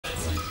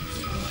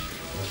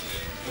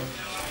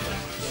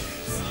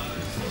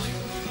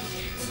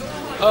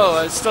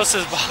Oh, it still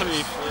says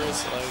Bobby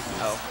first. Like,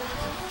 Oh.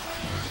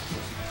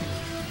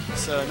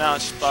 so now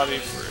it's Bobby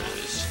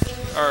first,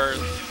 or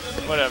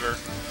whatever.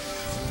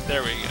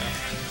 There we go.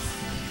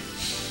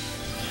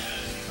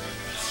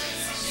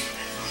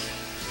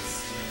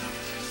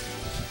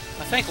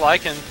 I think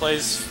Liekand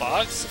plays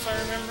Fox, if I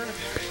remember.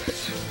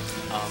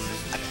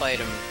 I played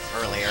him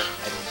earlier.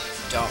 I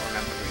don't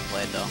remember who he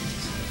played though.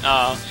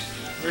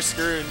 We're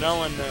screwed. No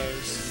one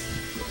knows.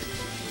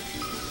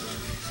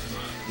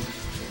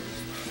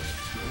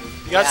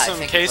 You got Yeah, I some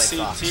think he played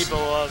Fox.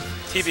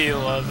 TB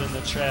love in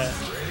the chat.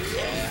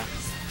 Yeah.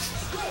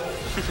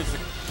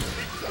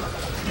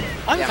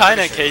 I'm Yeah, kind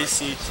of pretty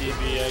sure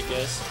KCTB, I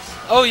guess.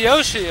 Oh,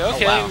 Yoshi.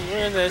 Okay, wow.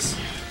 we're in this.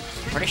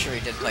 Pretty sure he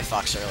did play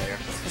Fox earlier.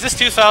 Is this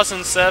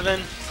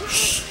 2007?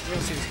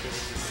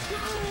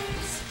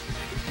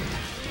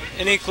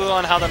 Any clue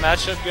on how the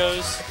matchup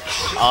goes?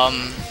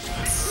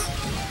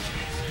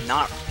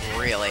 Not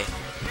really.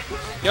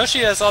 Yoshi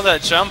has all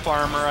that jump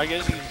armor. I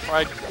guess he can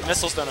probably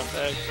missiles don't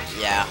affect.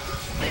 Yeah.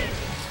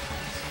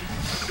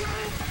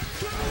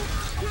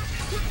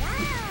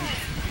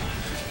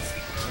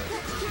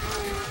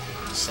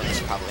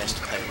 Samus probably has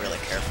to play really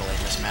carefully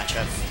in this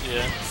matchup.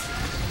 Yeah.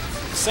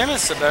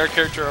 Samus is a better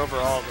character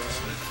overall,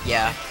 though.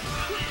 Yeah.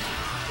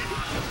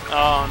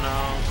 Oh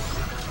no.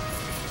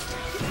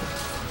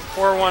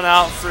 Pour one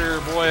out for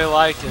your boy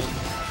Liekand.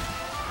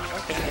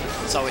 Okay.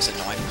 It's always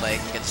annoying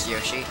playing against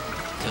Yoshi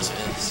because of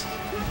his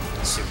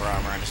super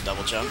armor and his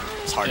double jump.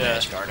 It's hard to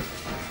edge guard him.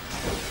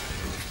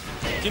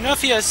 Do you know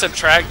if he has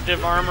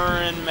subtractive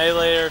armor in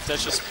melee or if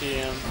that's just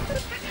PM?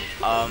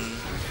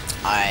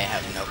 I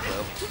have no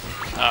clue.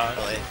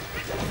 Really.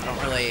 I don't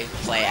really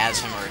play as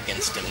him or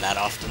against him that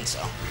often, so.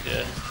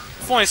 Yeah.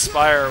 If only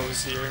Spire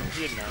was here,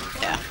 you'd know.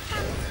 Yeah.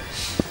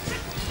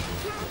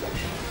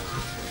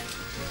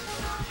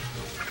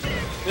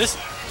 This.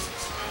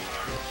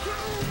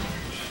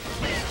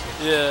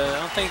 Yeah, I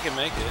don't think he can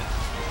make it.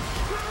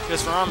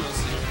 Because Rama's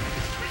here.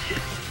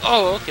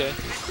 Oh, okay.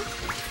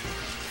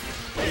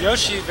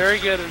 Yoshi, very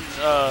good at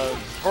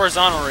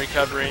horizontal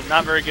recovery,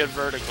 not very good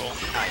vertical.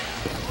 Oh,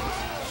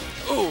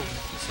 yeah. Ooh!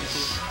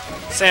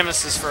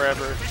 Samus is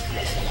forever.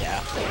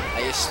 Yeah.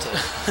 I used to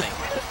think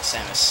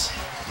Samus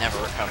never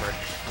recovered,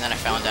 and then I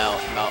found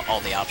out about all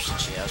the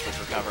options she has with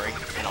recovery,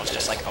 and I was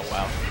just like, oh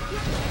wow.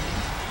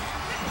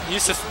 I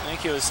used to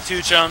think it was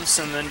 2 jumps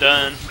and then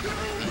done.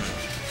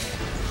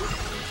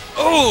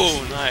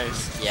 Oh,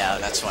 nice. Yeah,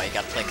 that's why you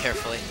gotta play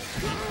carefully.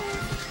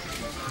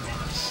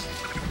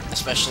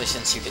 Especially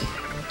since you can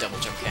double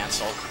jump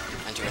cancel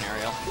and do an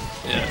aerial.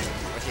 Yeah.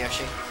 With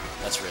Yoshi.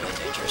 That's really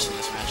dangerous in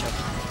this matchup.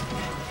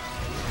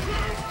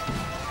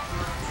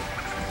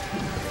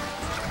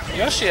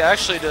 Yoshi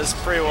actually does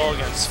pretty well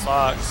against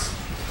Fox.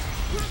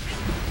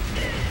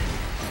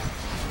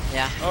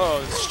 Yeah. Oh,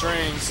 the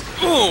strings.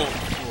 Ooh!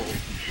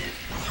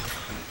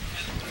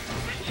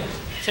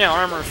 Can't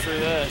armor through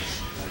that.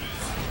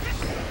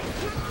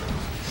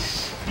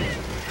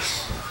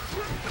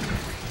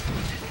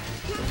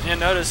 And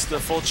notice the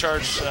full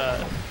charge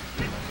shot.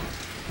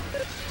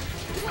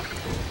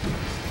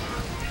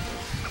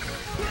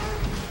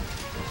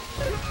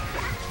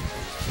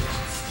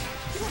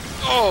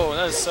 Oh,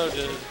 that is so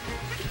good.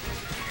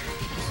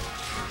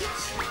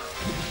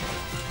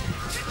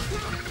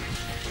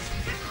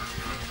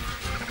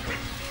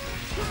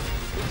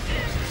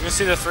 You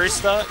see the 3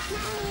 stock?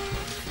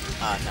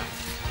 No.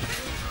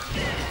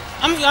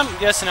 I'm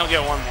guessing he'll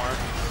get one more.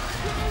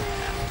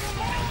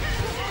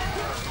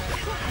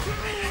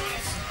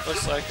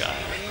 Looks like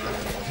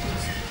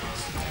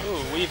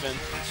ooh, weaving.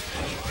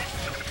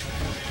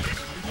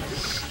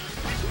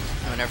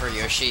 Whenever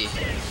Yoshi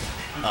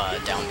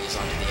down B's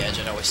onto the edge,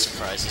 it always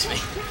surprises me.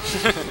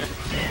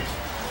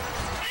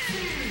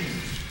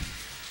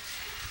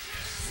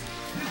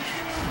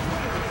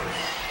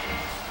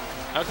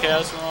 Okay, I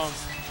was wrong.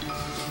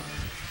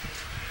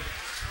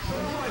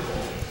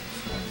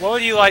 What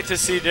would you like to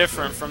see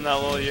different from that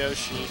little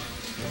Yoshi?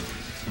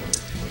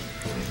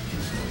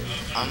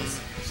 I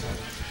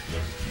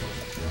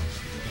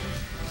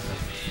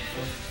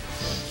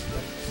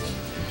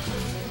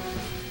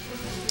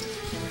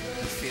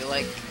feel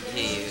like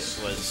he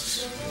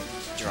was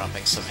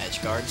dropping some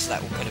edge guards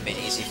that could have been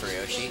easy for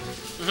Yoshi.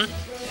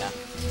 Yeah.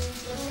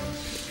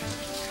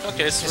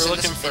 Okay, so we're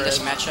looking for in this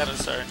matchup. Oh,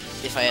 sorry.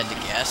 If I had to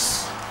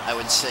guess, I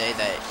would say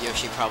that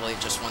Yoshi probably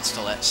just wants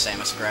to let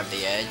Samus grab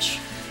the edge,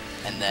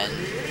 and then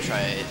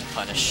try to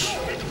punish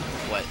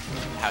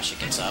how she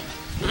gets up.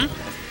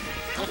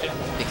 Okay.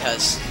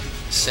 Because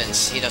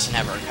since he doesn't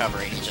have a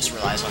recovery, he just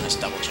relies on his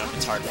double jump.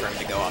 It's hard for him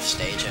to go off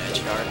stage and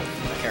edge guard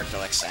a character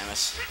like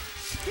Samus.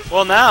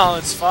 Well, now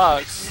it's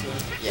Fox. So.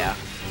 Yeah.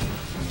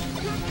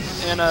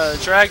 And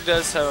Drag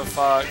does have a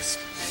Fox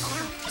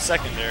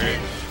secondary.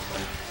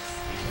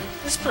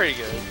 It's pretty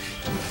good.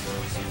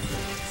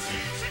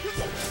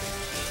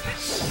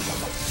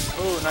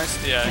 Ooh, nice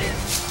DI.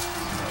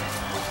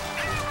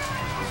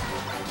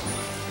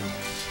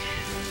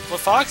 What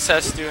Fox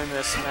has to do in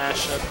this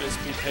mashup is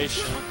be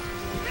patient.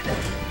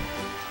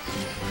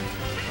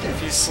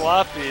 If he's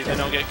sloppy, then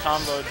he'll get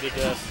comboed to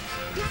death.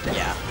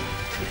 Yeah.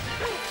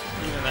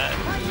 Even that.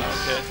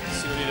 Okay,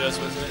 see what he does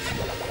with it.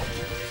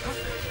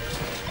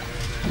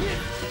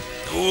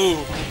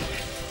 Ooh.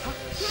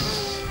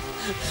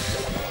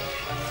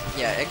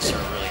 Yeah, eggs are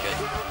a really good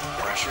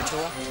pressure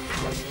tool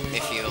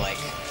if you like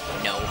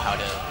know how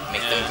to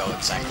make them go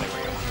exactly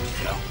where you want them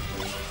to go.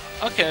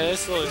 Okay,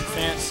 that's a little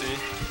fancy.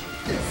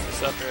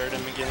 Let's up aired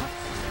him again.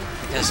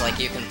 Because like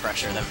you can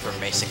pressure them from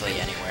basically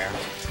anywhere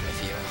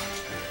if you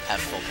have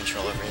full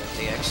control over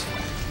the eggs.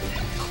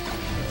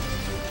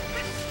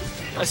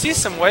 I see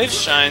some wave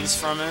shines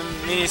from him.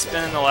 Me, he's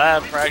been in the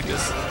lab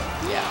practicing.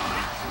 Yeah.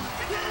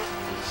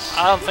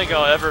 I don't think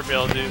I'll ever be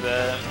able to do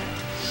that.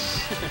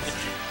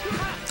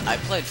 I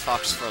played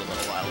Fox for a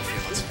little while a few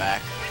months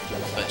back,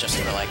 but just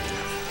for like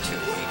 2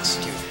 weeks,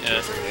 2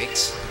 or 3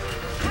 weeks.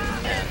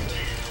 And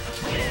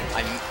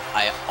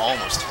I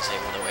almost was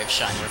able to wave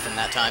shine within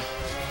that time.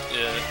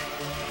 Yeah.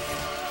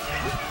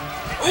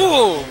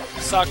 Ooh!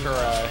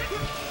 Sakurai.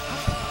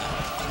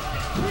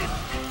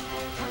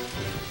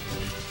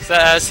 Is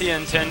that as he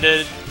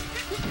intended?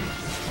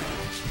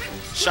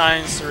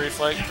 Shines to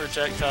reflect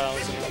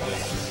projectiles and all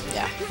this.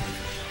 Yeah.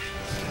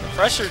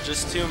 Pressure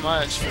just too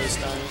much for this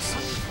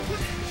dinosaur.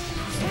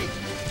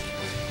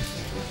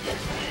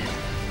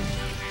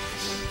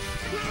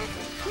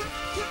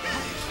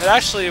 It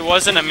actually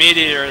wasn't a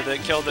meteor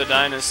that killed the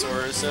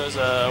dinosaurs, it was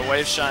a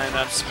wave shine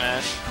up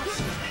smash.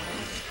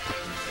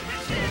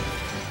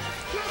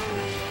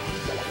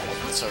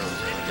 It's a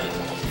really good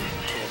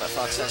tool that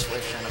Fox has,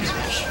 wave shine up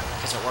smash,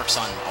 because it works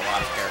on a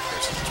lot of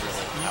characters and it's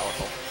really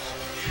powerful.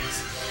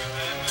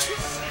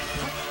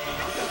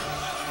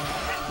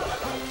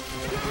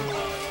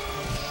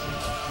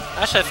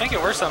 Actually, I think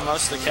it works on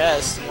most of the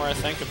cast, the more I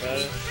think about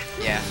it.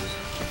 Yeah.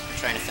 I'm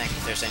trying to think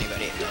if there's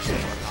anybody it doesn't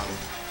work on.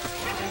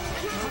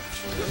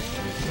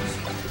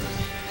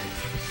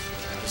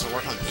 Does it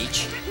work on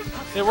Peach?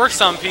 It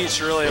works on Peach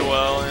really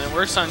well, and it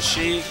works on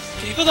Sheik.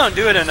 People don't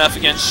do it enough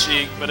against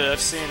Sheik, but I've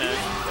seen it.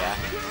 Yeah.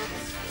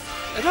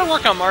 It doesn't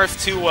work on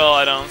Marth too well,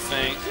 I don't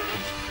think.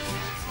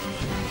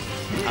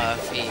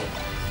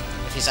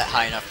 If he's at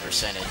high enough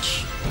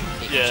percentage,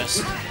 he can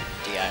just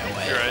DI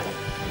away. You're right.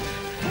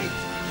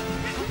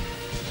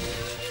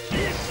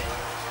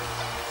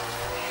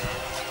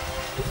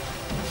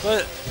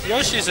 But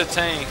Yoshi's a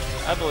tank,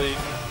 I believe.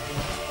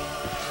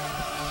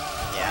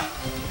 Yeah.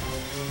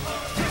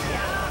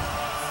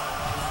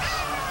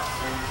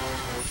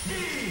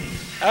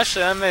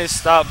 Actually, I may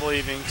stop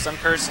believing because I'm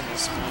cursing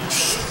this man.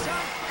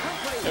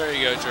 There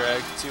you go,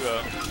 Drag.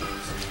 2-0.